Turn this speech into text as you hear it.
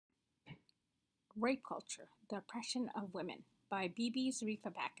Rape Culture: The Oppression of Women by B.B.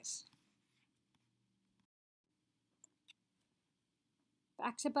 Zarifabakis.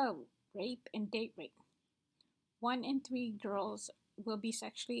 Facts about rape and date rape. 1 in 3 girls will be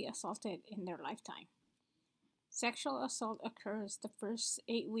sexually assaulted in their lifetime. Sexual assault occurs the first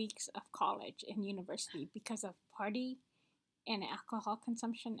 8 weeks of college and university because of party and alcohol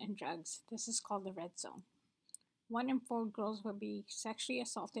consumption and drugs. This is called the red zone. 1 in 4 girls will be sexually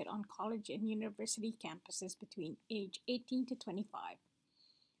assaulted on college and university campuses between age 18 to 25.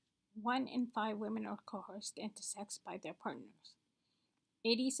 1 in 5 women are coerced into sex by their partners.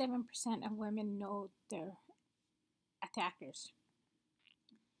 87% of women know their attackers.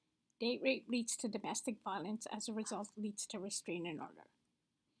 Date rape leads to domestic violence. As a result, leads to restraining order.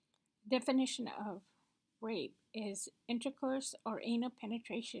 Definition of rape is intercourse or anal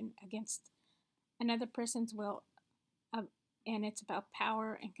penetration against another person's will, and it's about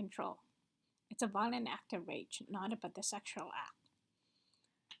power and control. It's a violent act of rage, not about the sexual act.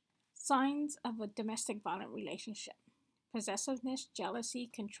 Signs of a domestic violent relationship: possessiveness,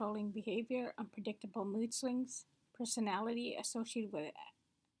 jealousy, controlling behavior, unpredictable mood swings, personality associated with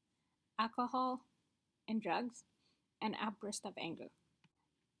alcohol and drugs, and outburst of anger.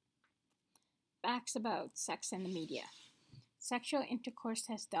 Facts about sex in the media. Sexual intercourse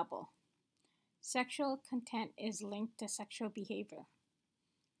has doubled. Sexual content is linked to sexual behavior.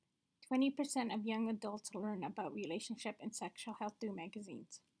 20% of young adults learn about relationship and sexual health through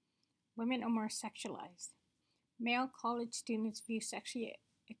magazines. Women are more sexualized. Male college students view sexually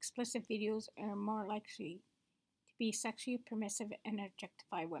explicit videos and are more likely to be sexually permissive and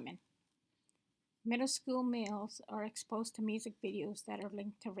objectify women. Middle school males are exposed to music videos that are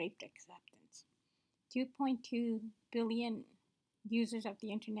linked to rape acceptance. 2.2 billion users of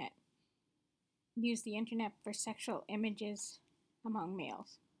the internet use the internet for sexual images among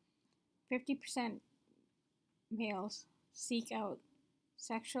males. 50% males seek out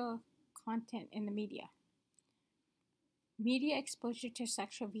sexual content in the media. Media exposure to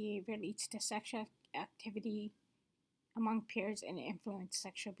sexual behavior leads to sexual activity among peers and influence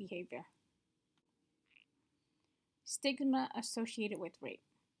sexual behavior. Stigma associated with rape.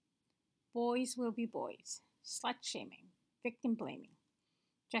 Boys will be boys. Slut shaming. Victim blaming.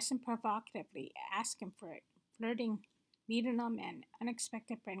 Dressing provocatively. Asking for it. Flirting. Leading on men.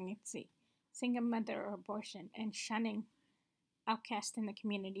 Unexpected pregnancy. Single mother or abortion. And shunning outcast in the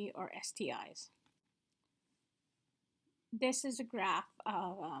community or STIs. This is a graph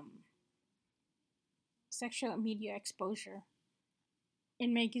of sexual media exposure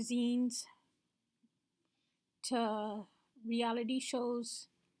in magazines, to reality shows,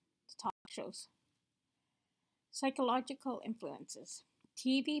 to talk shows. Psychological influences.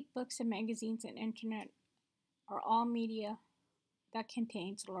 TV, books, and magazines and internet are all media that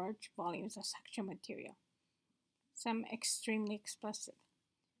contains large volumes of sexual material, some extremely explicit.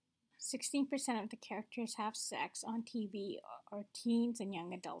 16% of the characters have sex on TV are teens and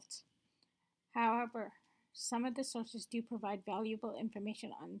young adults. However, some of the sources do provide valuable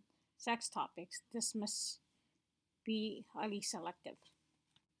information on sex topics. This must be highly selective.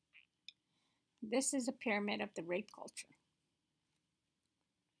 This is a pyramid of the rape culture.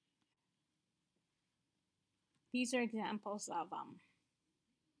 These are examples of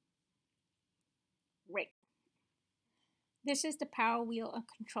rape. This is the power wheel of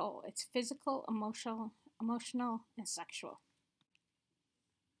control. It's physical, emotional, and sexual.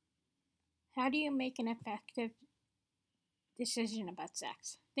 How do you make an effective decision about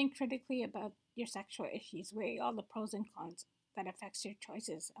sex? Think critically about your sexual issues. Weigh all the pros and cons that affects your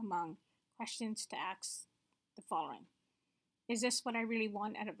choices. Among questions to ask the following: is this what I really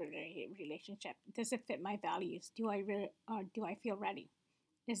want out of a relationship? Does it fit my values? Do I feel ready?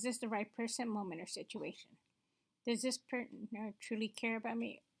 Is this the right person, moment, or situation? Does this partner truly care about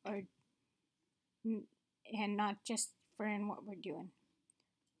me, or and not just for in what we're doing?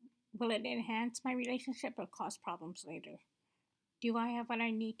 Will it enhance my relationship or cause problems later? Do I have what I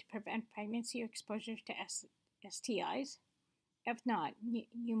need to prevent pregnancy or exposure to STIs? If not,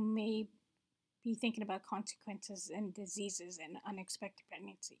 you may be thinking about consequences and diseases and unexpected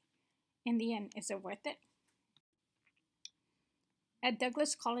pregnancy. In the end, is it worth it? At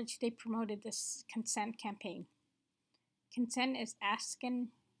Douglas College, they promoted this consent campaign. Consent is asking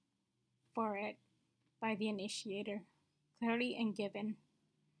for it by the initiator, clearly and given,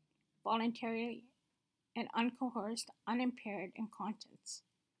 voluntarily and uncoerced, unimpaired in conscience.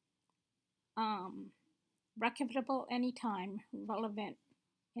 Replicable anytime, relevant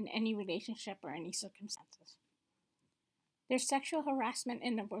in any relationship or any circumstances. There's sexual harassment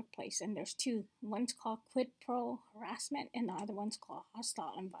in the workplace, and there's two. One's called quid pro harassment, and the other one's called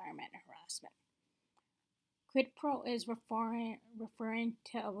hostile environment harassment. Quid pro is referring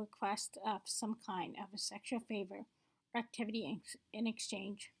to a request of some kind of a sexual favor or activity in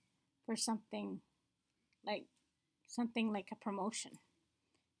exchange for like something like a promotion.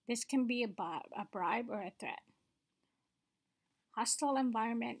 This can be a bribe or a threat. Hostile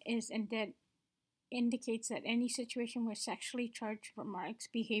environment indicates that any situation where sexually charged remarks,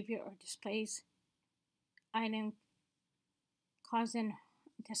 behavior, or displays item causing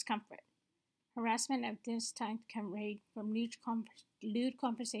discomfort. Harassment of this type can range from lewd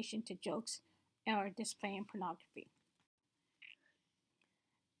conversation to jokes or displaying pornography.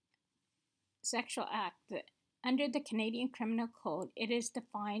 Sexual act. Under the Canadian Criminal Code, it is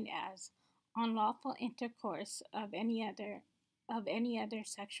defined as unlawful intercourse of any other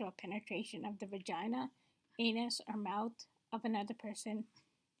sexual penetration of the vagina, anus, or mouth of another person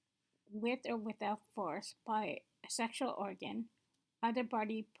with or without force by a sexual organ, other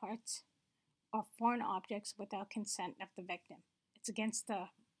body parts, or foreign objects without consent of the victim. It's against the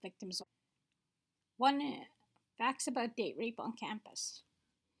victim's. One facts about date rape on campus.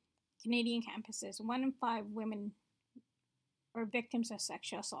 Canadian campuses. 1 in 5 women are victims of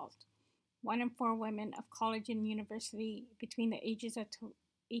sexual assault. 1 in 4 women of college and university between the ages of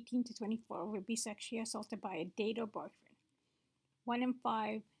 18 to 24 will be sexually assaulted by a date or boyfriend. 1 in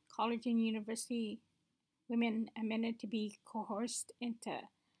 5 college and university women admitted to be coerced into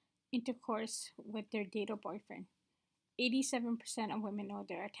intercourse with their date or boyfriend. 87% of women know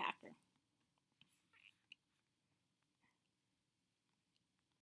their attacker.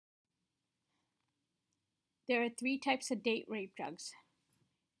 There are 3 types of date rape drugs: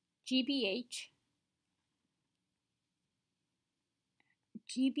 GBH,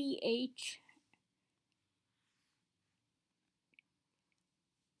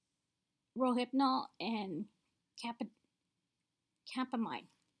 Rohypnol, and Campamide.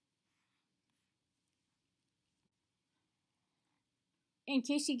 In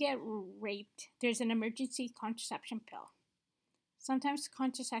case you get raped, there's an emergency contraception pill. Sometimes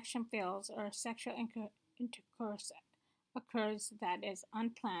contraception fails or sexual intercourse occurs that is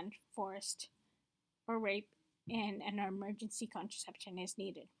unplanned, forced, or rape, and an emergency contraception is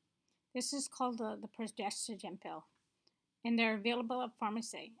needed. This is called the progestogen pill, and they're available at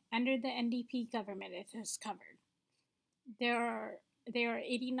pharmacy. Under the NDP government, it is covered. They are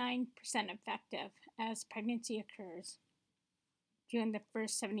 89% effective as pregnancy occurs during the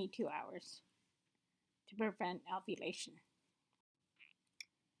first 72 hours to prevent ovulation.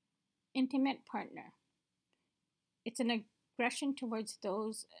 Intimate partner. It's an aggression towards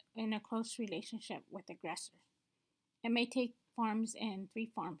those in a close relationship with aggressor. It may take forms in 3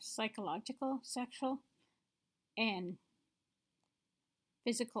 forms: psychological, sexual, and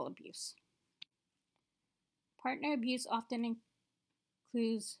physical abuse. Partner abuse often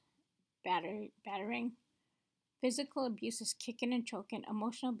includes battering. Physical abuse is kicking and choking.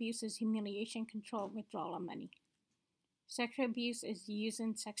 Emotional abuse is humiliation, control, withdrawal of money. Sexual abuse is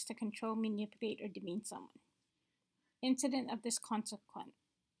using sex to control, manipulate, or demean someone. Incidents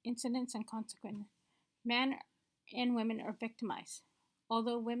and consequence. Men and women are victimized,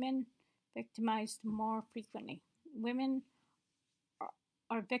 although women victimized more frequently. Women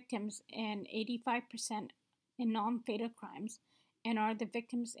are victims in 85% in non-fatal crimes and are the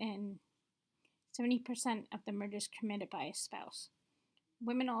victims in 70% of the murders committed by a spouse.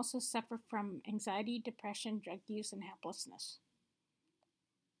 Women also suffer from anxiety, depression, drug use, and helplessness.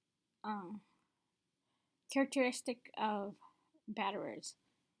 Characteristic of batterers: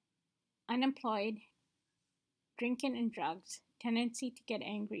 unemployed, drinking and drugs, tendency to get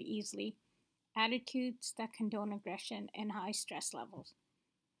angry easily, attitudes that condone aggression, and high stress levels.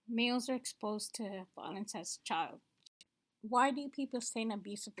 Males are exposed to violence as a child. Why do people stay in an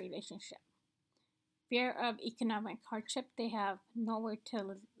abusive relationship? Fear of economic hardship. They have nowhere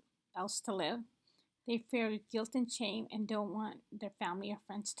else to live. They fear guilt and shame and don't want their family or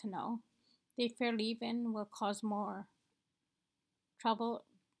friends to know. They fear leaving will cause more trouble,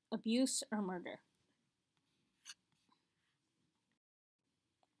 abuse, or murder.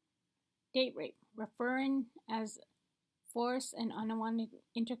 Date rape, referring as forced and unwanted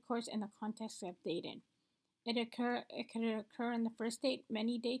intercourse in the context of dating. It could occur in the first date,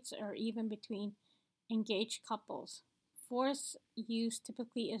 many dates, or even between engaged couples. Force used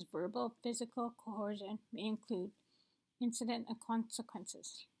typically is verbal. Physical coercion may include incident and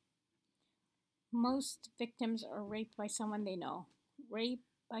consequences. Most victims are raped by someone they know, raped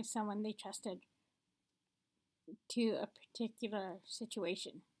by someone they trusted to a particular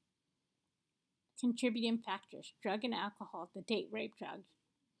situation. Contributing factors: drug and alcohol, the date rape drug.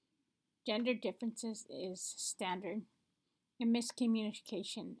 Gender differences is standard, and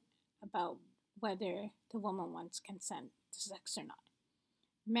miscommunication about whether the woman wants consent to sex or not.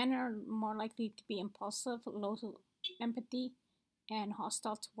 Men are more likely to be impulsive, low empathy, and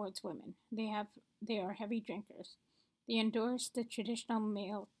hostile towards women. They are heavy drinkers. They endorse the traditional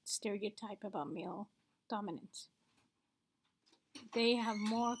male stereotype about male dominance. They have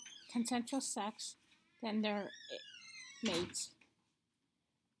more consensual sex than their mates,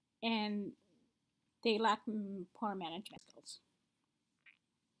 and they lack poor management skills.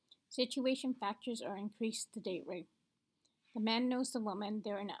 Situation factors are increased the date rate. The man knows the woman,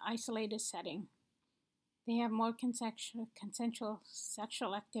 they're in an isolated setting. They have more consensual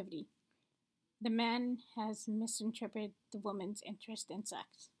sexual activity. The man has misinterpreted the woman's interest in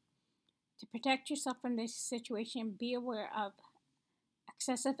sex. To protect yourself from this situation, be aware of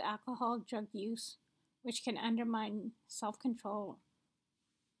excessive alcohol, drug use, which can undermine self control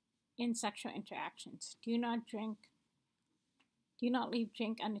in sexual interactions. Do not drink. Do not leave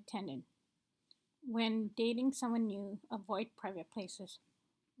drink unattended. When dating someone new, avoid private places.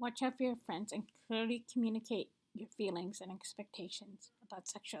 Watch out for your friends and clearly communicate your feelings and expectations about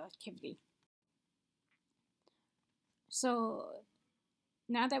sexual activity. So,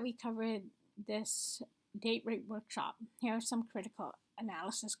 now that we covered this date rape workshop, here are some critical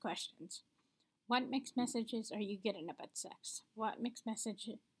analysis questions. What mixed messages are you getting about sex? What mixed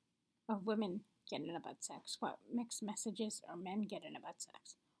messages are women getting about sex? What mixed messages are men getting about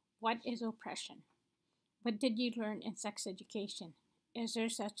sex? What is oppression? What did you learn in sex education? Is there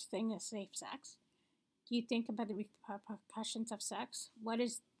such thing as safe sex? Do you think about the repercussions of sex? What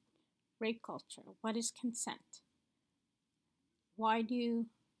is rape culture? What is consent? Why do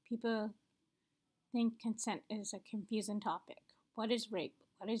people think consent is a confusing topic? What is rape?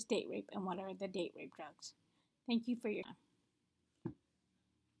 What is date rape? And what are the date rape drugs? Thank you for your time.